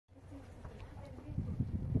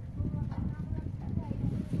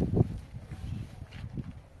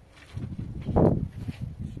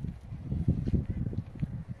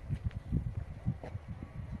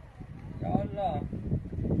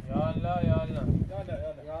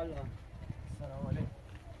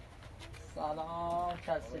سلام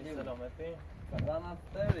کسی سلامتی سلام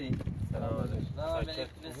داری سلام علیکم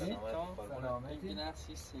سلامتی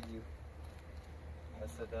نفسی سیلیو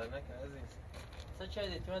دست در نکن عزیز تو چه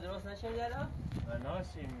دیدی؟ تو درست نشدی الان؟ من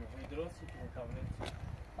ناشیم درستی که مطابقت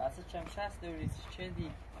بس چم شست دوری چه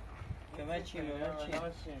دی؟ کمک چی میمون چی؟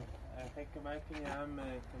 ناشیم فکر کمک کنی هم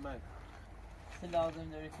کمک چه لازم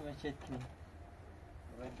داری کمک چت کنی؟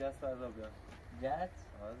 باید دست بردا بیان جت؟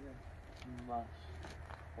 عزیز باش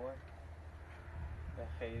خواه به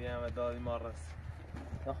خیلی همه دادی ما رست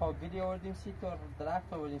خب بیدی آوردیم سیت و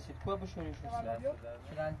درخت آوردیم سیت کوه بشونیم شو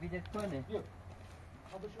سیت چرند بیدت کنه؟ بیا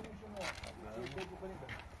بشونیم شما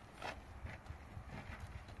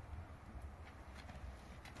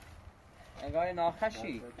انگار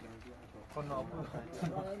ناخشی خود نابود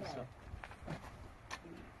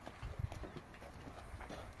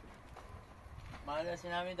من از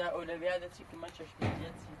این همین در اولویت چی که من چشمیت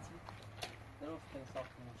سیتی درست کنی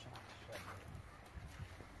ساخته میشم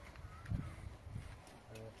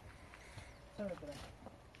چرا برم؟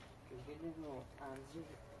 گلی رو تنظیر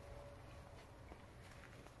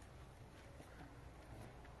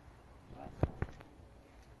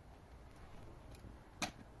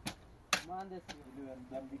مهندس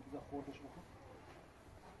دم بیکیزا خوردش بخون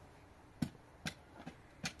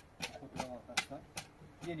خود را آتشتن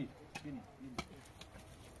ینید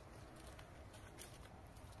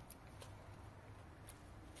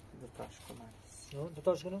دوتاش کنم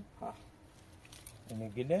دوتاش کنم؟ ها اینه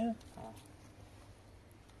گله؟ ها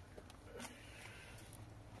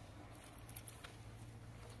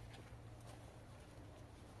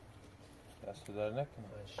دستو در نکنم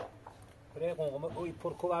برای قنقمه اوی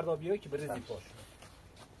پرکو بردا بیایی که بریزی پاش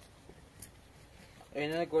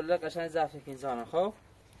اینه گله قشنگ زفت کن زانه خب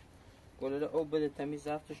گله او بده تمیز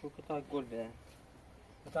زفتشو که تا گل بده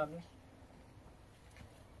بتمنیش؟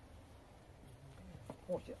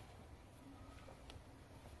 اوکی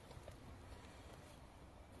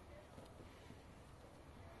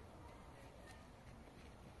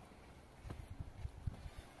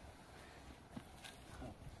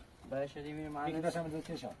برای شدی میریم یکی مهندس داشتم بذار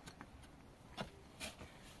کشم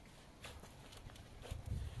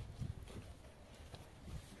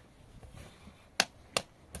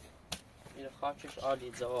میره خاکش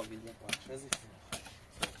عالی جواب میده خوب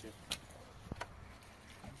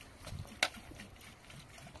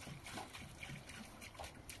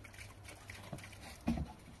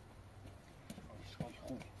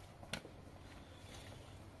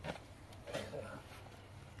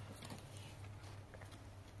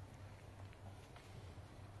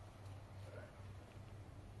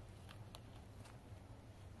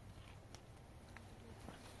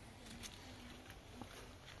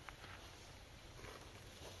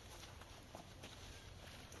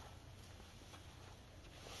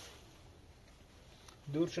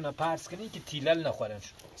دورشون پرس کنی که تیلل نخورن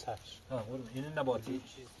شد چش اینه نباتی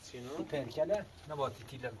چینو؟ این پرکله نباتی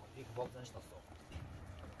تیلل یک باب زنش دستا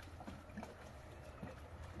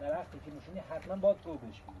درختی که میشونی حتما باید او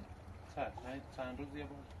بشکنی چش چند روز یه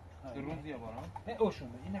بار دو روز یه بار ها؟ نه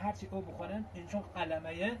اوشونه این هرچی او بخورن این چون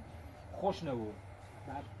قلمه خوش نبود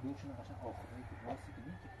بعد دورشون قشن آخری که راستی که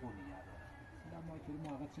نیست که او نگه دارن این ما اینطوری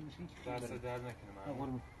موقت چه میشکنی که دست در نکنم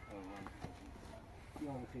قربون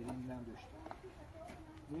یا خیلی اینم داشت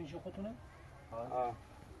رویشو خودتونه؟ آه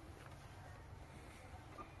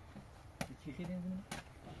چی خیلی اینه؟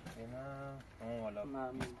 اینا اون والا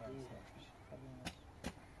معمولی چند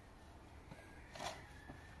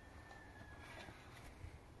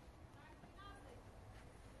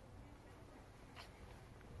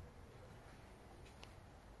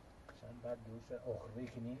بعد دوست آخری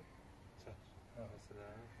کنی چش دست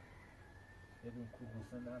در بدون کو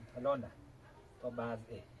دوستن هم حالا نه تا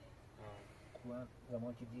بعضه کو هم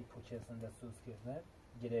زمان که دید پوچه هستن دست سوز کردن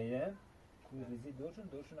گریه کوی ریزی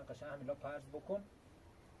دورشون قشن همیلا پرز بکن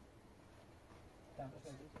تمش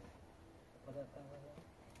نزید خدا تمش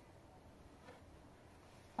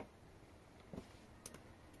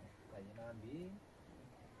باینا هم بی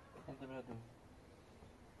انت برادو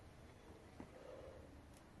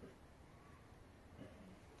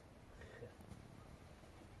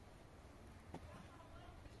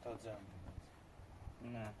تا جمع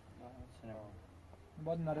نه سنو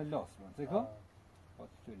باید نره لاس باید زکا؟ باید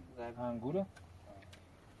چطوری؟ انگورو؟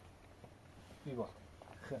 بی باید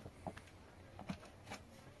خیلی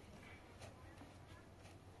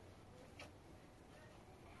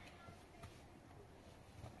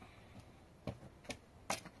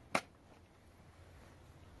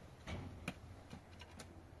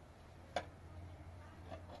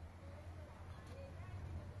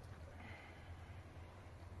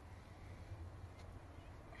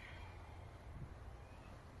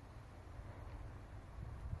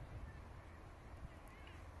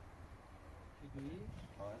چی؟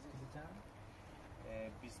 عزیز چیزی چند؟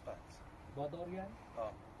 20 بات با داریم؟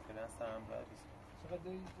 فعلا سرم برای 20 چقدر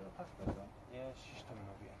داری پخش بکنم؟ یه 6 تا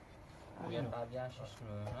منو بیاد بیا قبلا 6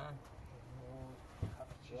 میلیون ها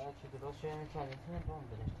یا چی درست شده میکردیم دوم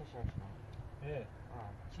بدش تشکر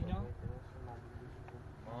چینا؟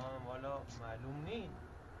 والا معلوم نی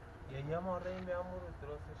یه ماره این به همون رو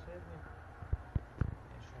درست شدیم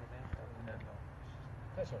نشون دیم خیلی ندارم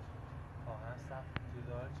تشکر هر سخت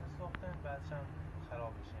جداره چه ساختن بعدش هم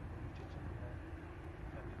خراب بشیم چه کنه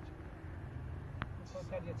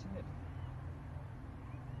کار کردی چی نداری؟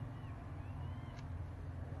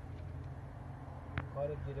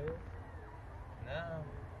 کارت گیره؟ نه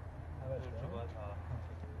عوض دور کن؟ تو باید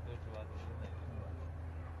دور تو باید بشه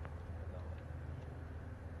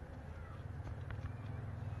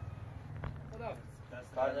خدا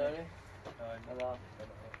کار داری؟ خدا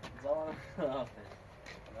زمان خدا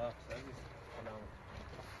خدا عزیز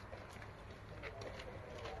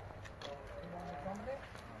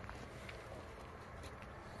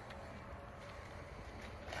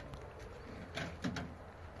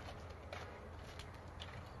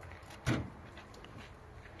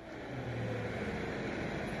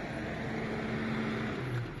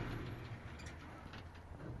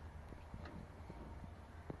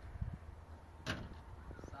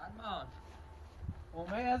سلمان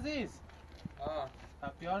اومه عزیز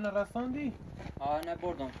پیان رساندی؟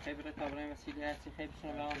 نبردم خیلی برای وسیله هستی خیلی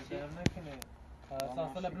شما به آنسی در نکنه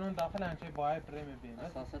اساسا لبنان داخل همچه باید بریم ببین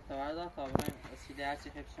اساسا تورده تا برای وسیله هستی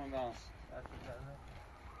خیلی شما به آنسی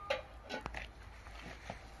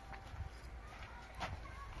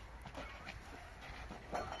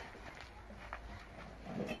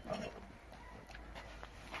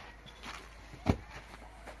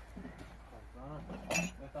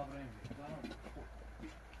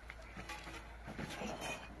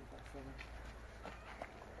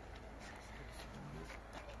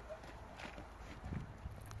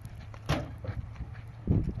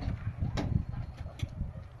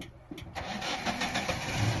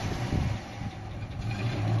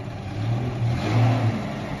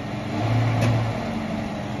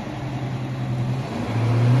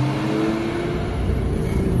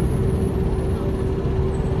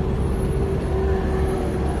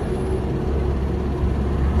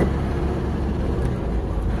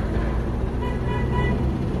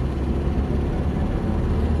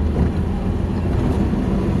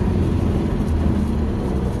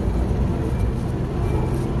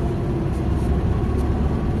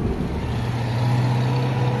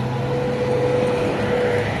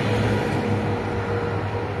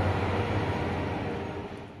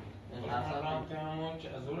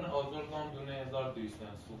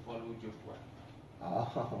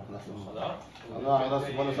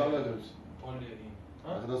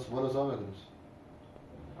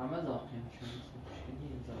همه داخل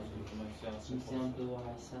میسیم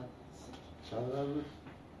 2800 چند در بود؟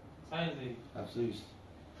 سایزی 720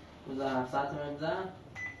 بذار 700 رو بزن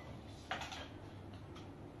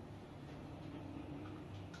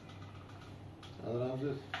ندارم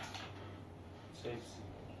زد سیکسی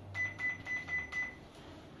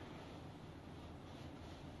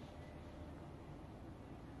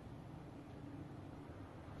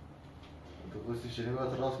تو پستی شیرین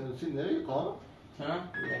باید راست کنید چی نمی قانون؟ چرا؟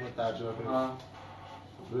 باید ترجمه کنید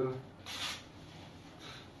برو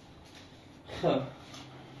خب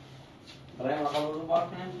برای مقابل رو بار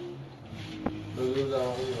کنیم بزرگ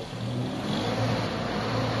زمانی رو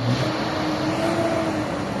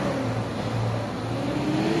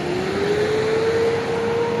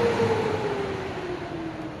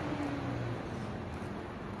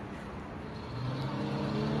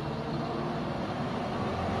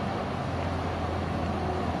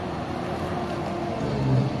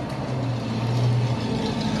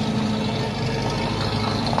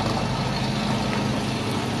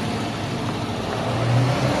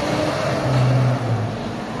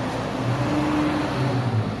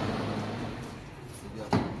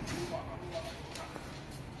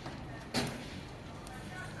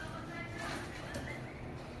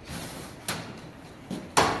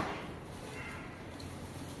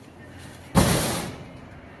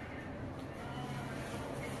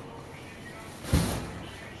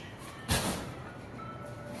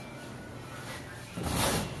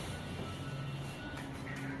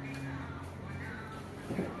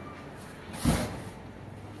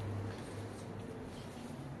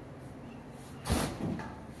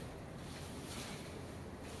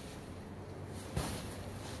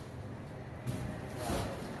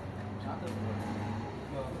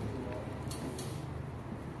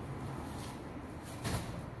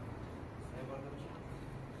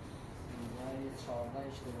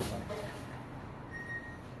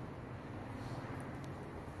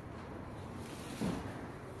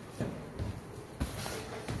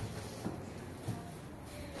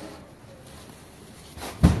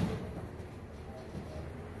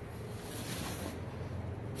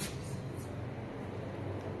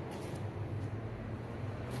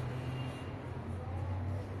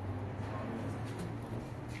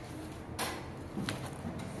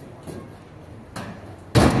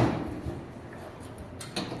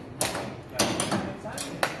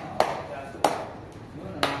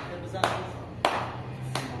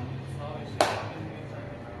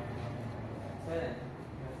Fällen.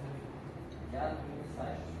 Ja, du musst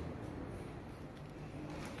Zeit.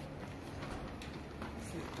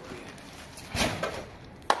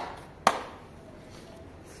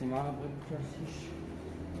 Simana bringt das Tisch.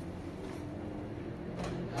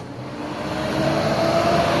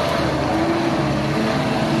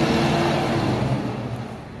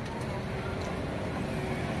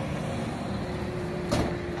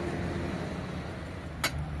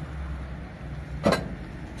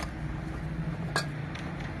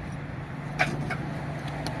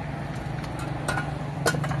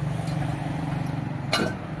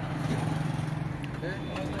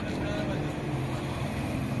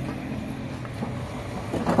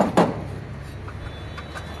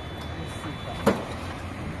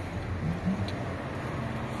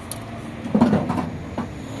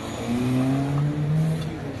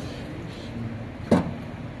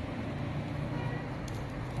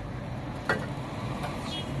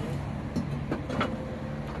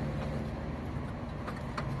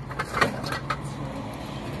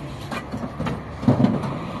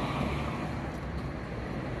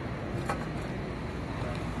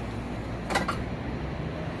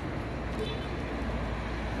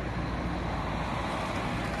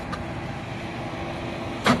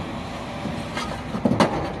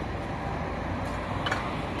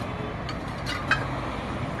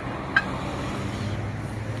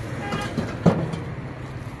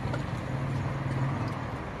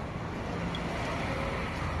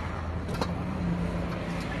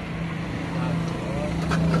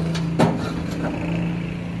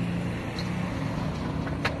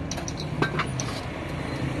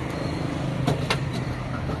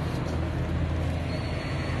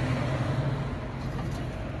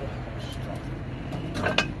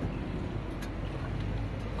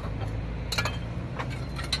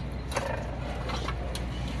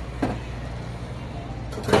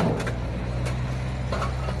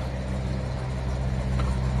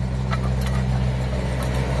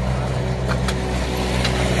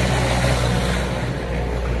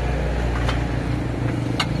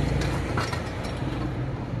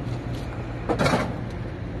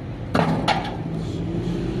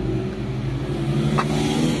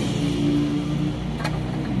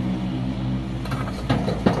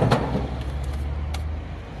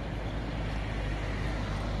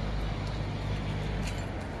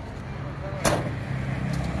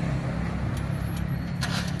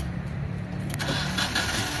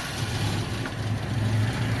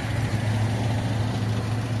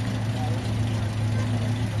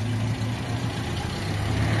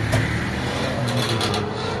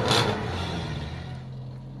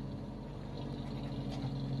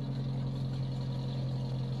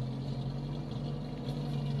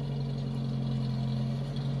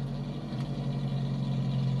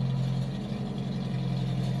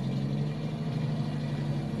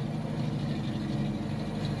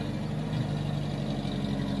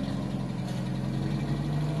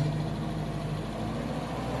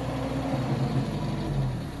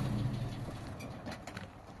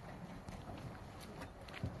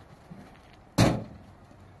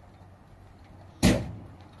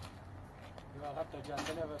 حتی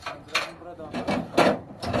جنگل و پنجره burada.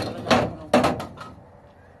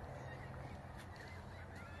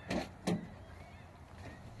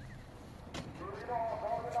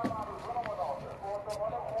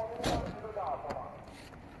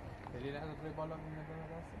 دلیل هذا برای بالا می‌نده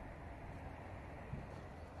راست.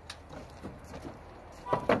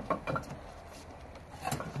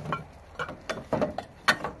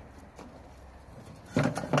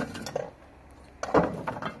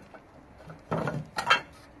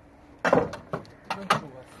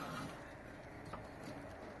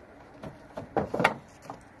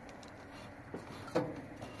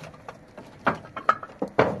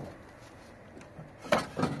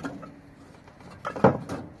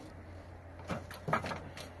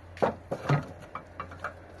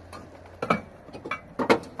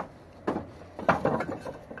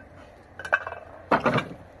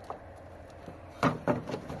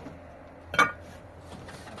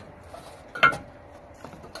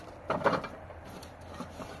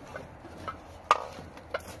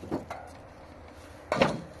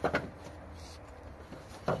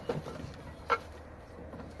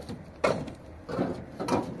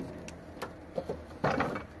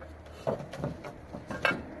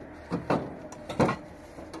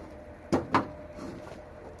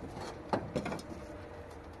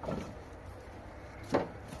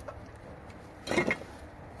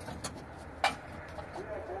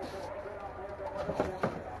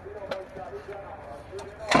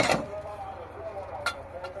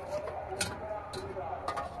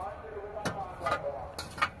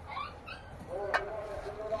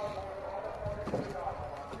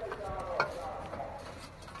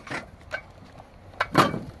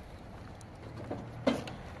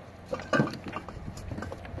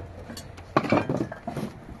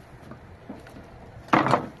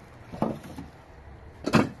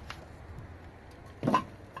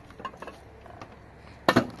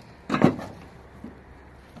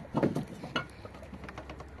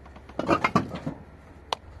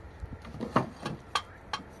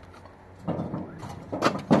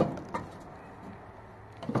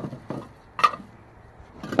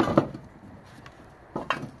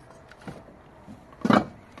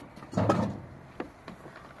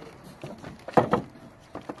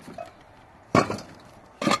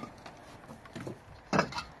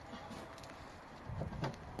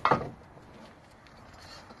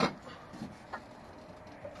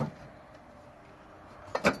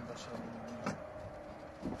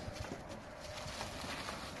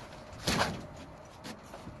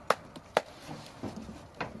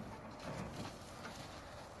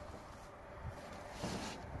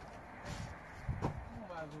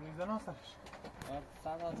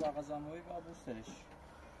 کاغذ نمایی با بوسترش.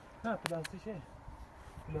 نه پلاستیکه.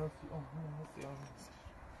 پلاستیک اون سیاه نیست.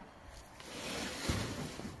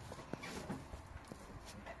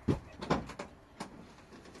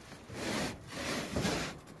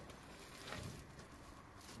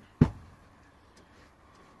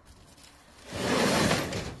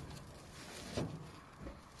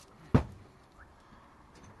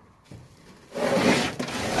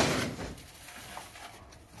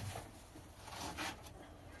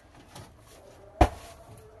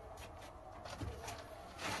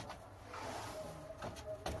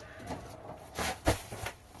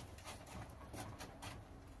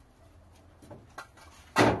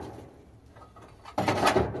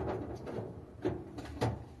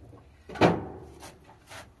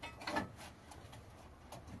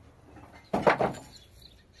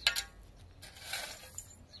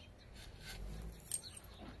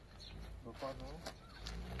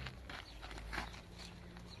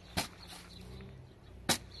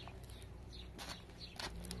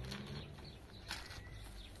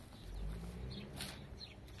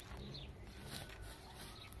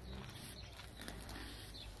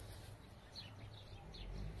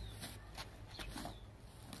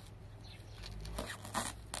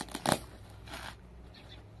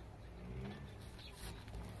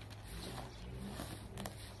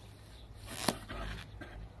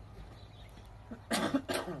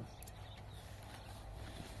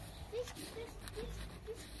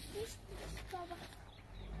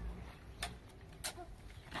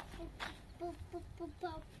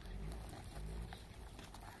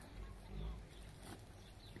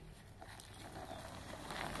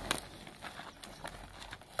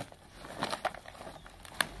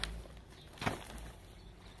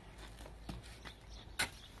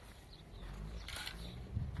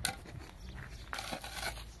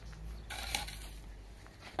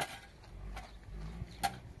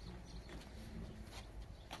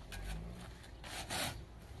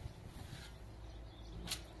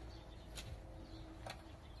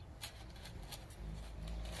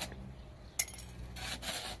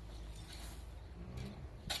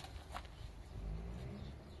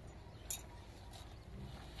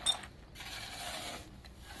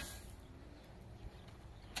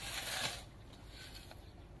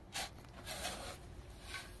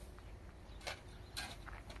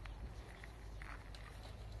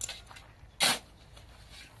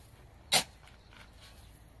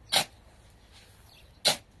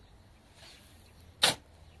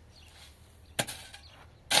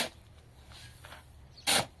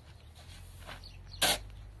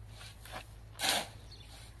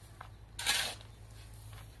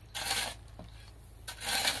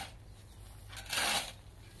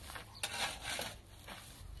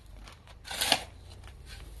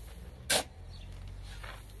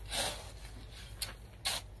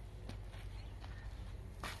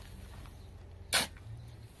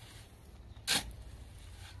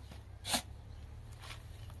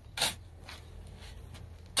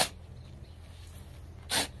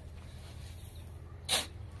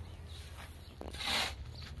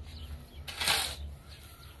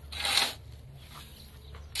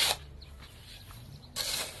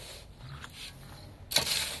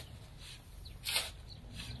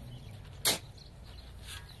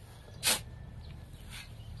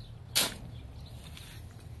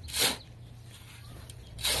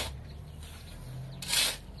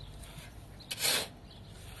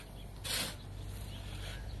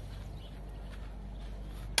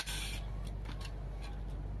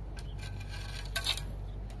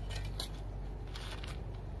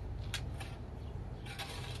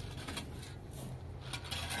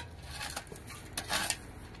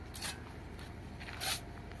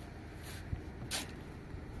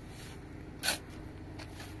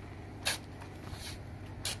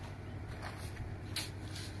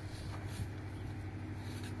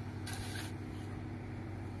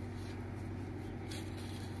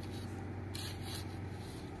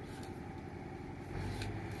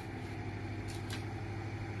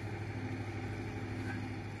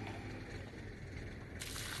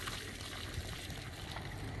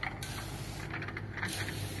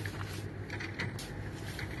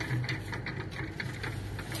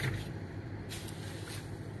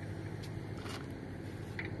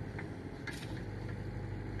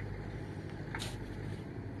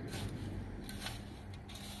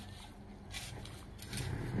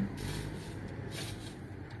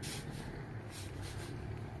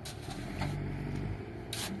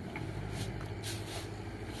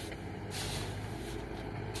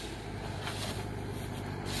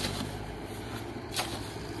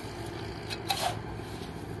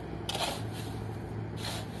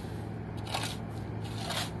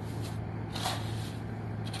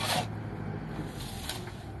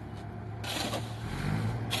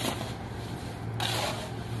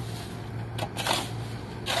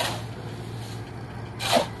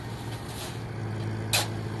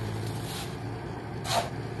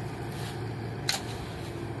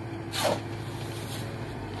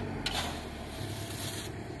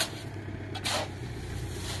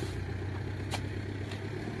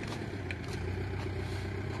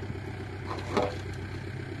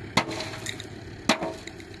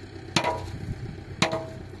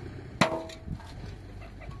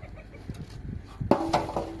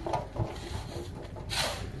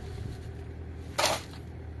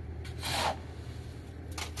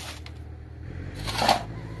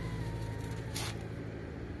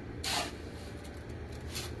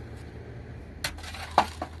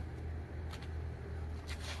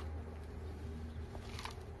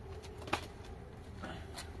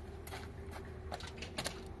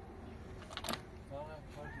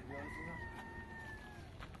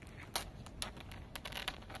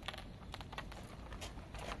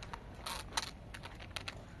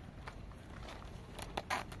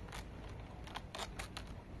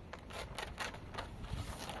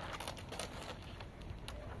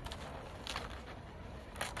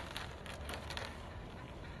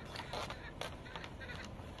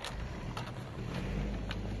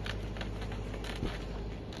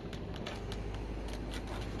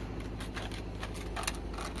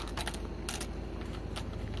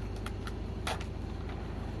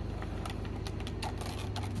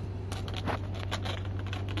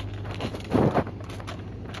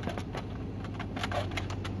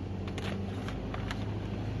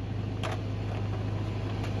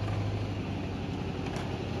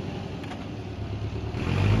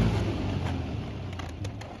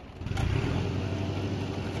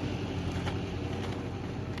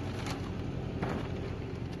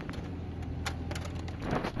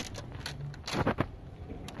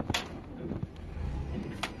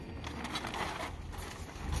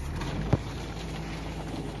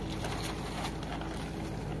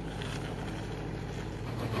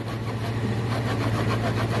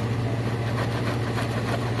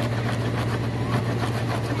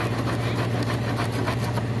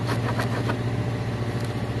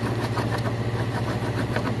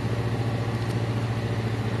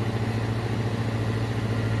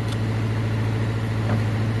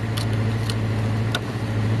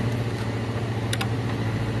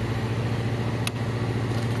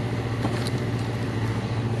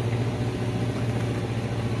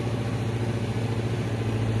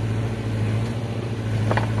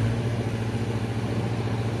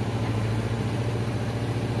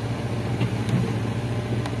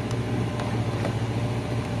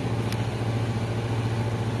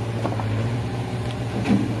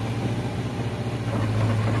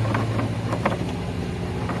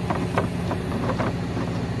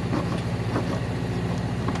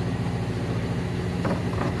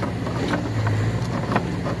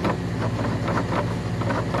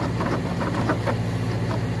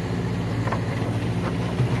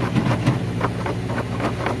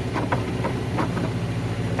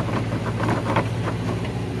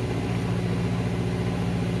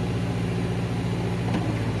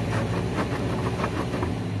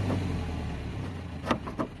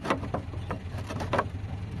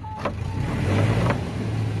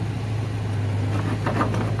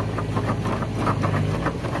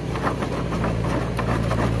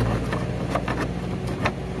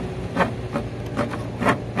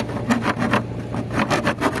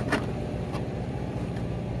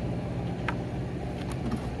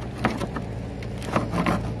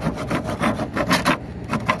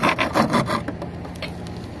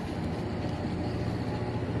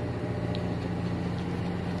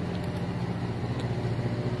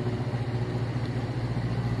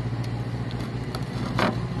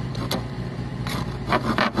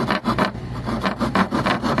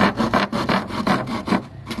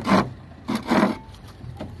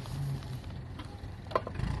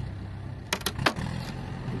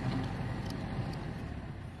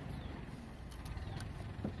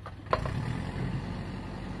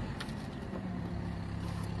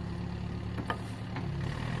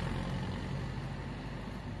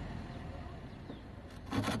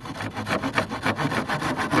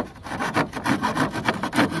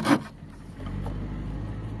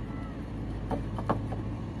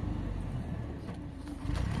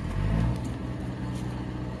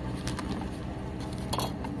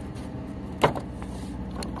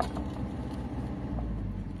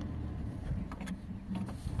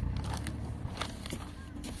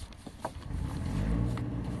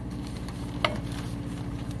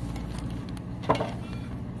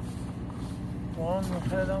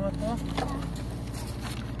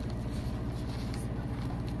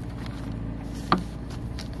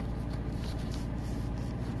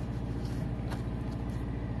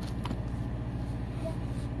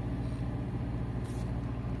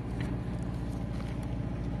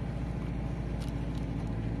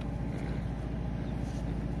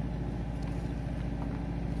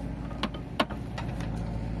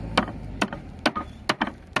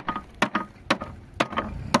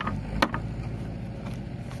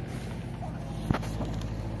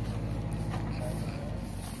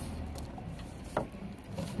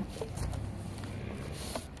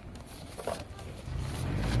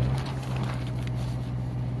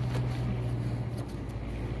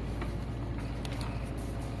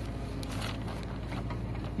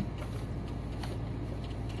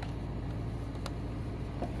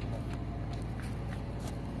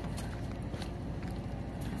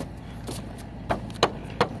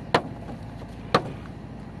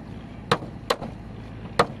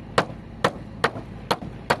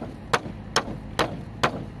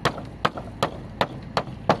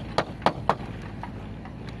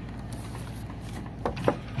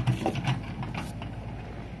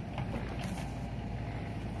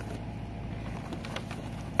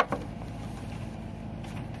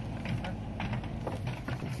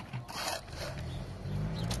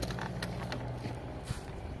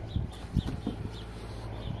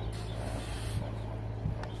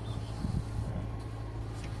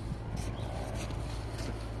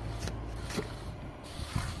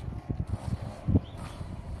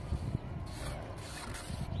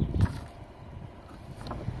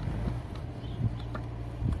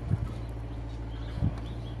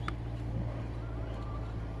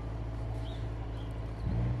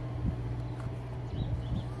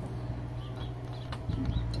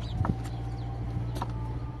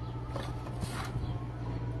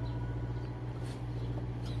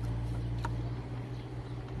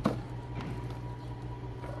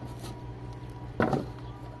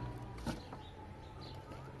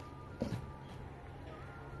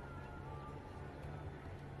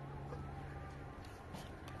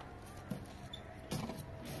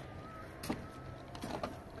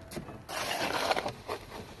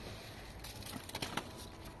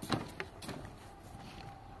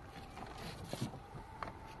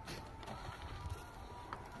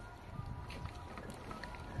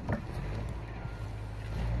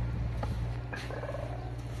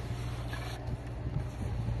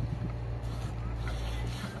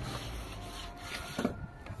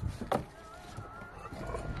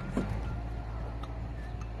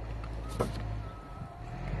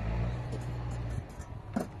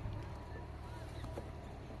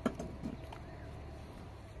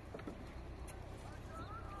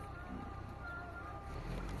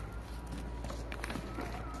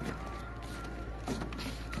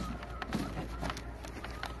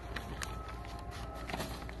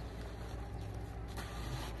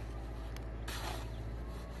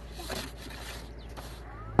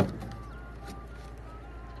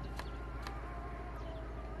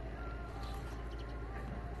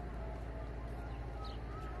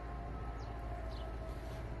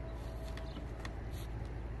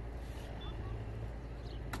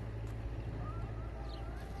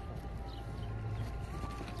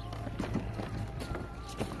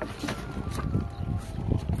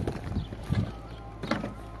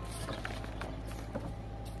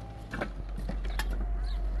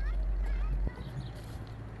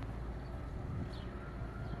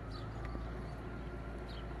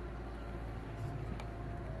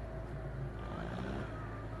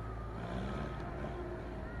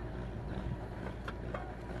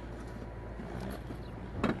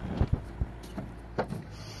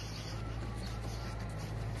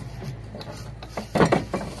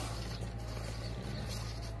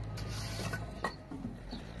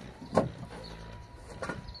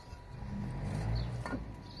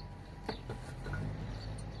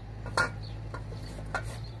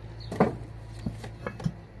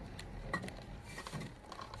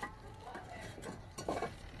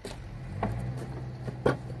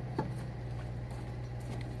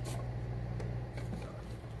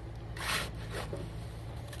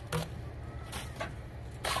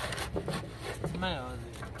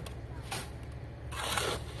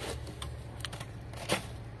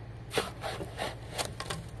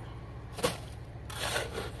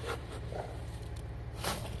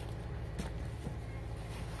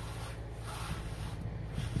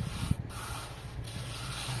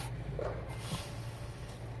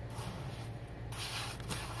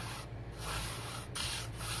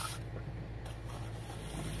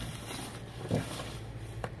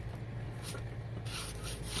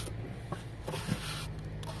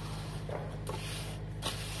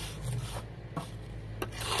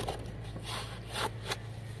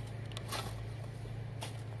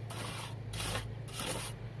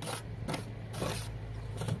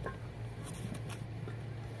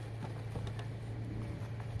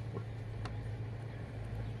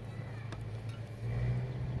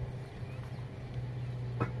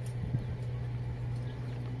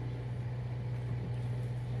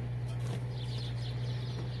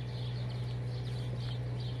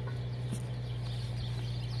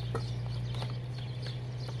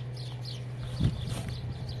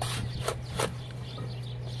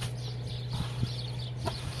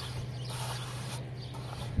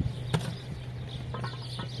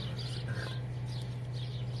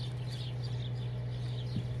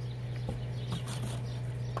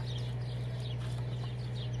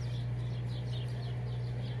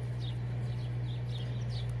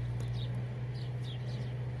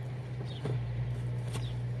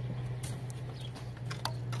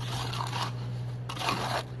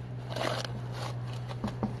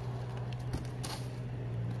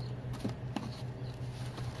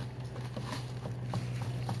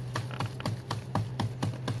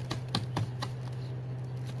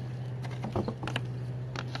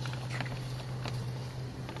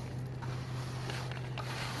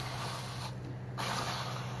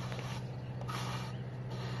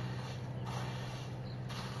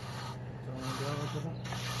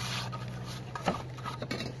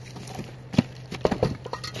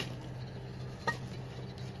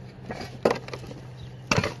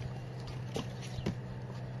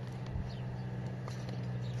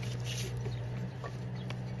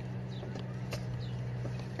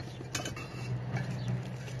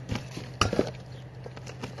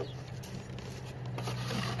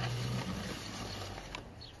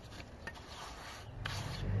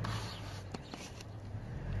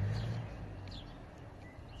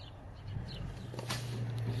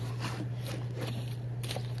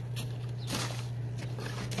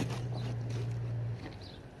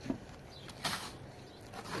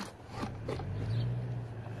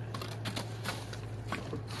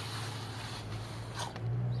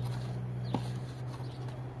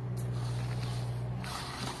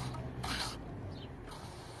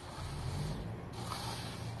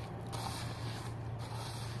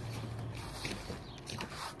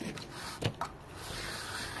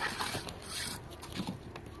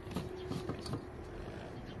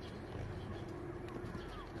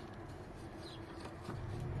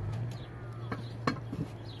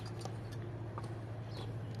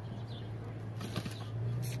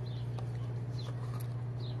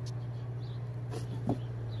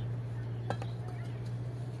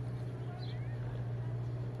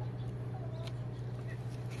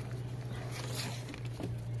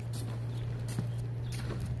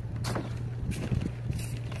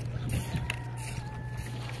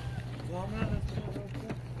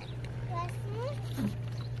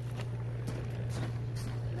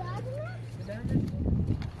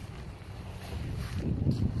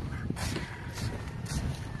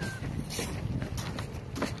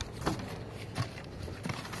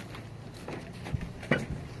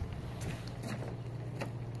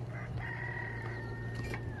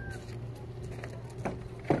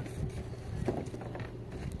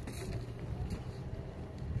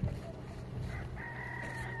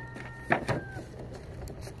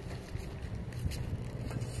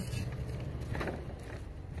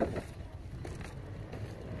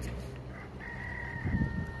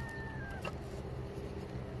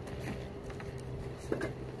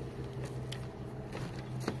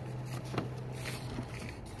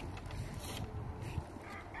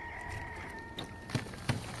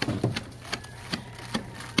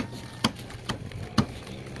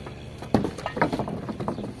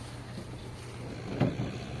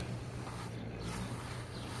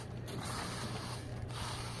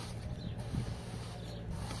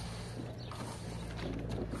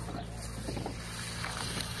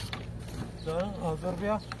 آزار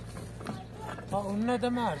بیا اون نده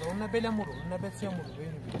مرد اون بله مرو اون بسیار مرو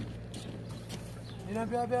بینیم اینا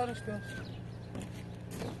بیا بیارش بیا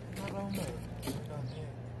اون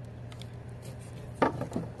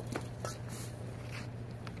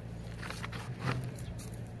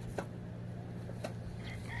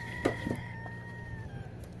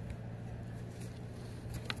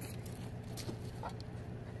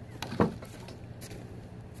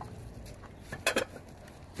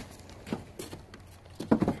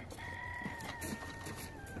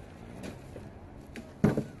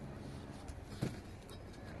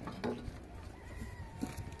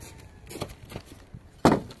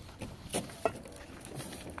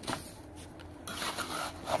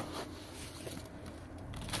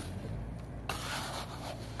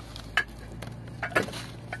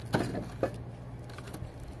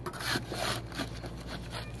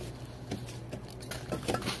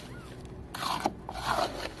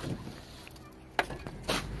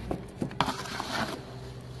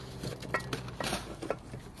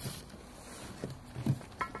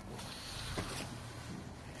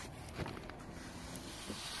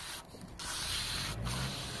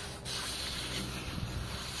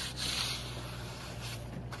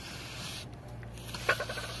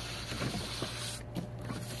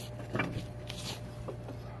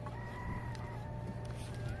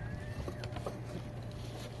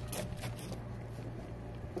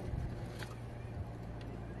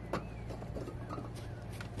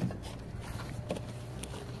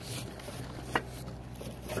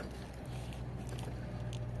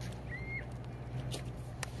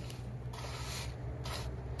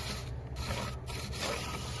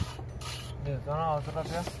Sana hazırla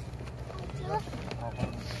ya.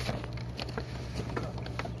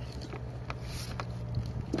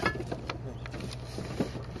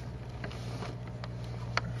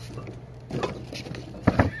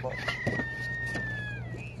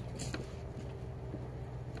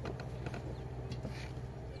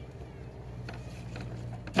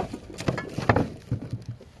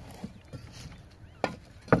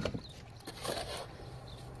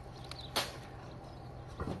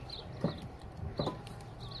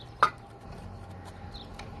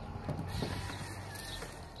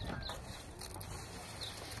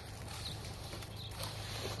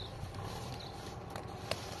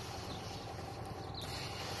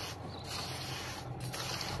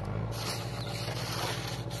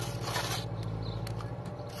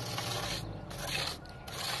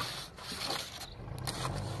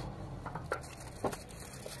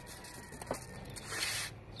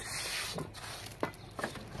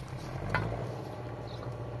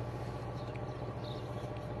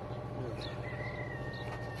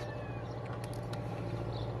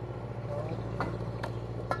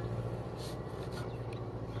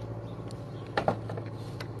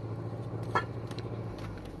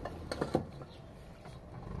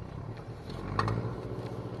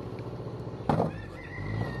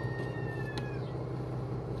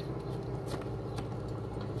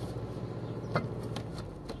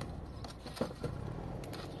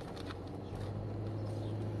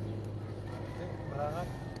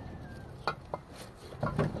 رحمت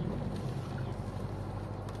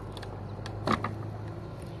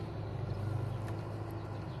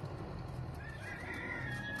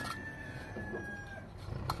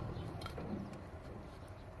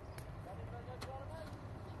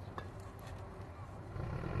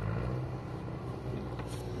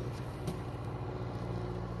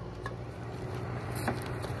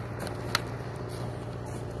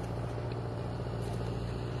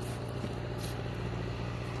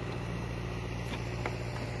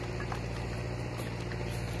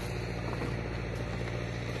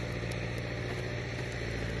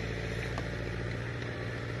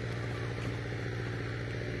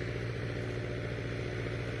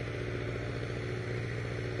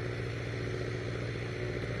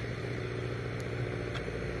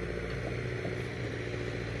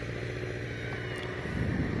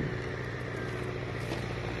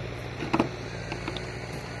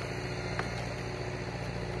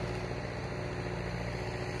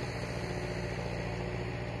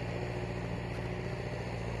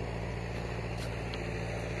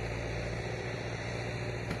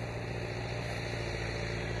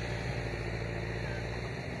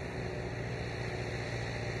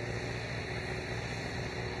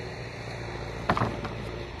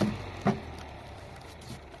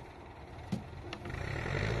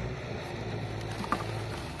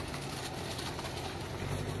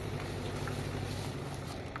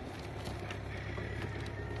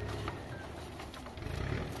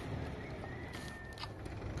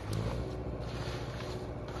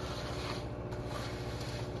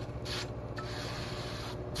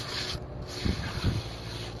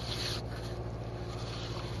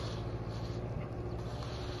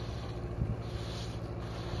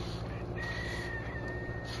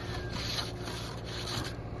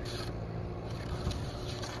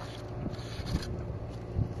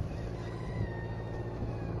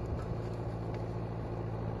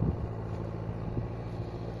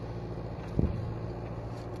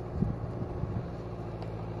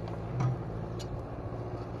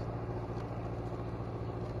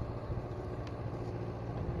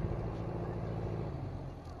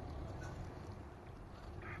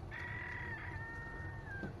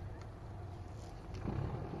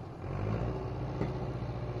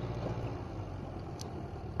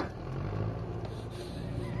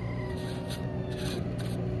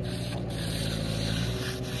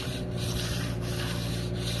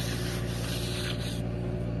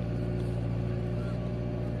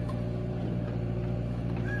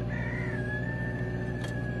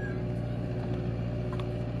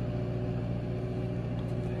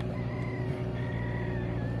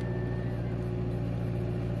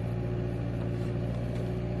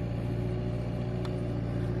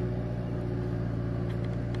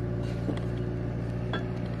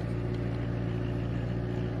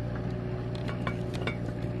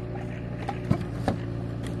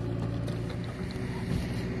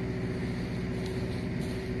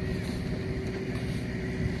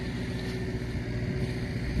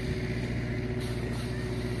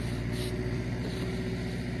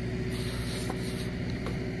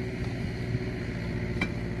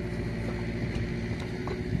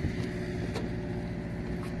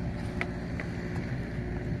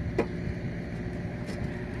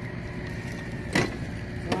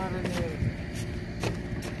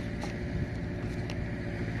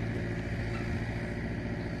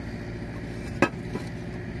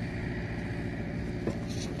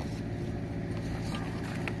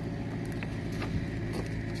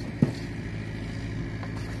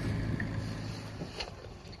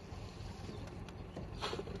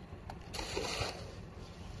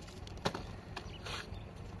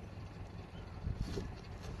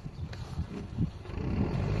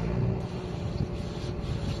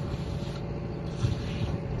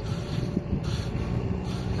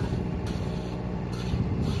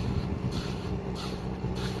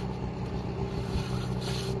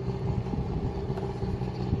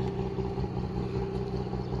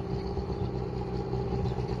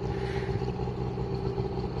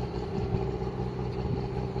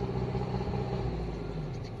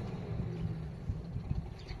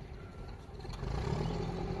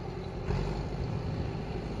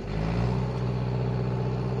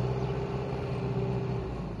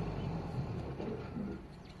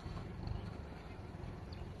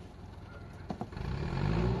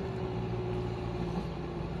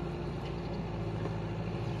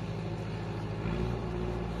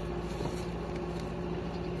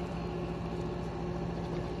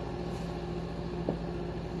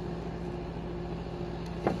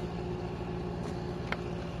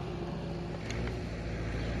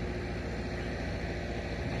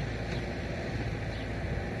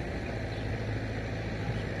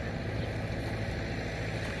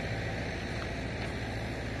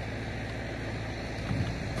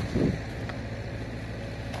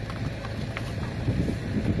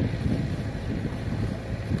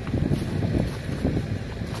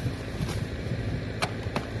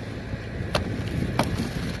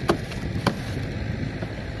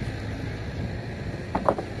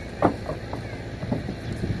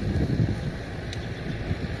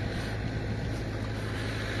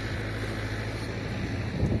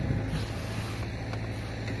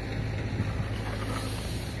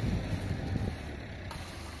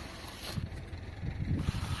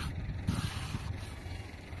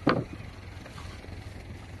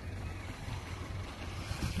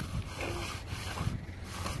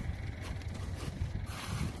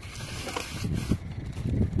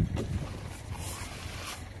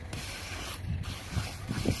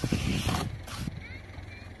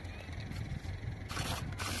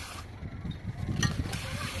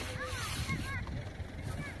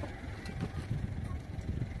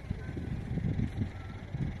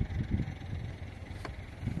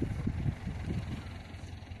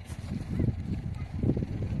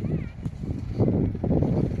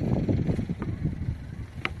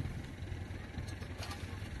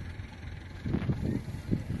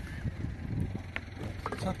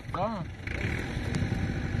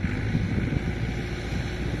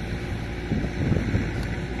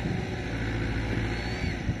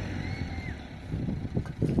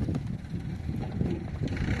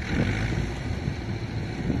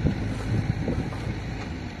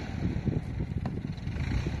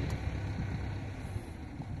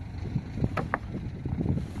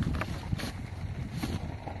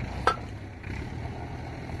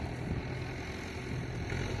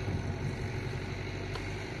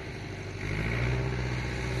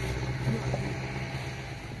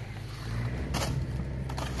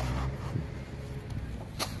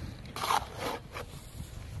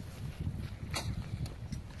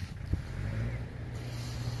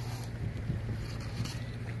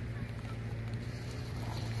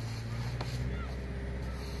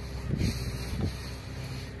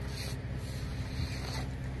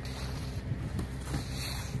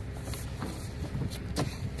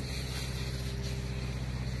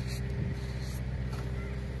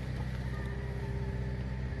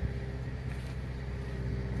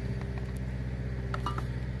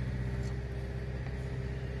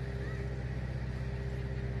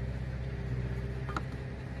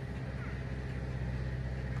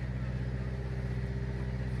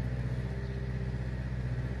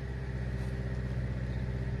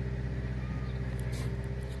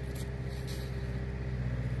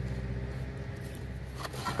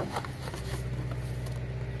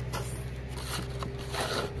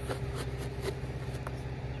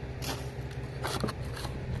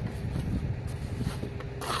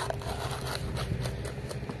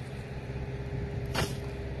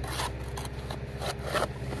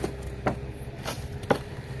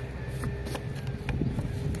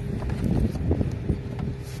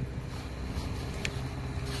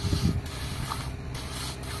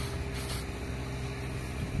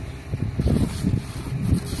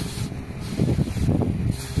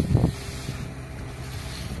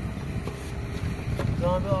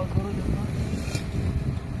Daha bir alt doğru dönme.